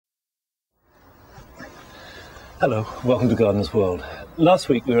Hello, welcome to Gardener's World. Last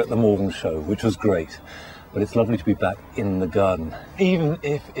week we were at the Malvern Show, which was great, but it's lovely to be back in the garden, even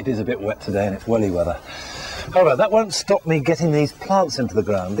if it is a bit wet today and it's welly weather. However, that won't stop me getting these plants into the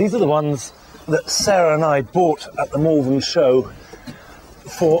ground. These are the ones that Sarah and I bought at the Malvern Show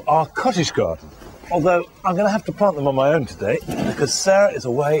for our cottage garden. Although I'm going to have to plant them on my own today because Sarah is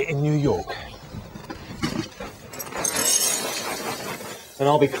away in New York. And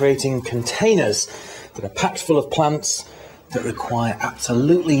I'll be creating containers that are packed full of plants that require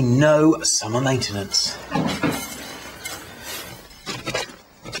absolutely no summer maintenance.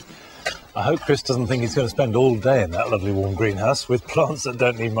 I hope Chris doesn't think he's going to spend all day in that lovely warm greenhouse with plants that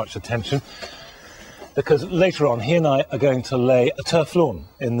don't need much attention, because later on he and I are going to lay a turf lawn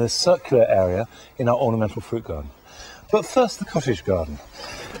in this circular area in our ornamental fruit garden. But first, the cottage garden.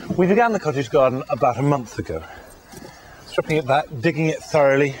 We began the cottage garden about a month ago, stripping it back, digging it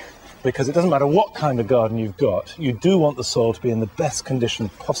thoroughly, because it doesn't matter what kind of garden you've got, you do want the soil to be in the best condition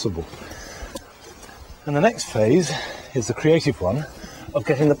possible. And the next phase is the creative one of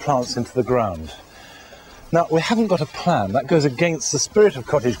getting the plants into the ground. Now, we haven't got a plan. That goes against the spirit of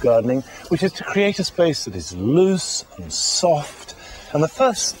cottage gardening, which is to create a space that is loose and soft. And the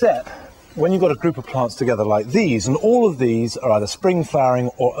first step, when you've got a group of plants together like these, and all of these are either spring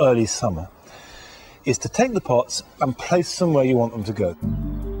flowering or early summer, is to take the pots and place them where you want them to go.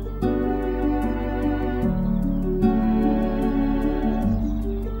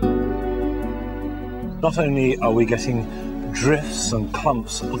 Not only are we getting drifts and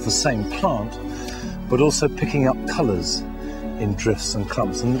clumps of the same plant, but also picking up colours in drifts and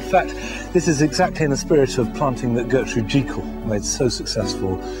clumps. And in fact, this is exactly in the spirit of planting that Gertrude Jekyll made so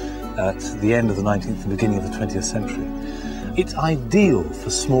successful at the end of the 19th and beginning of the 20th century. It's ideal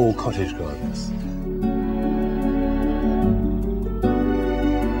for small cottage gardens.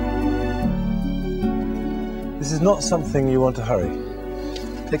 This is not something you want to hurry.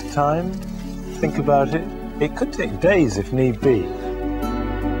 Take time. Think about it. It could take days if need be.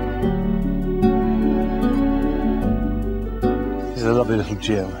 This is a lovely little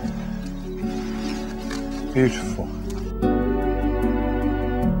gem. Beautiful.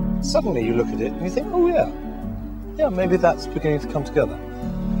 Suddenly you look at it and you think, oh yeah, maybe that's beginning to come together.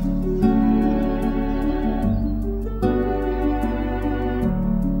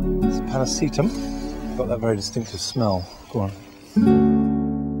 It's Panacetum. Got that very distinctive smell. Go on.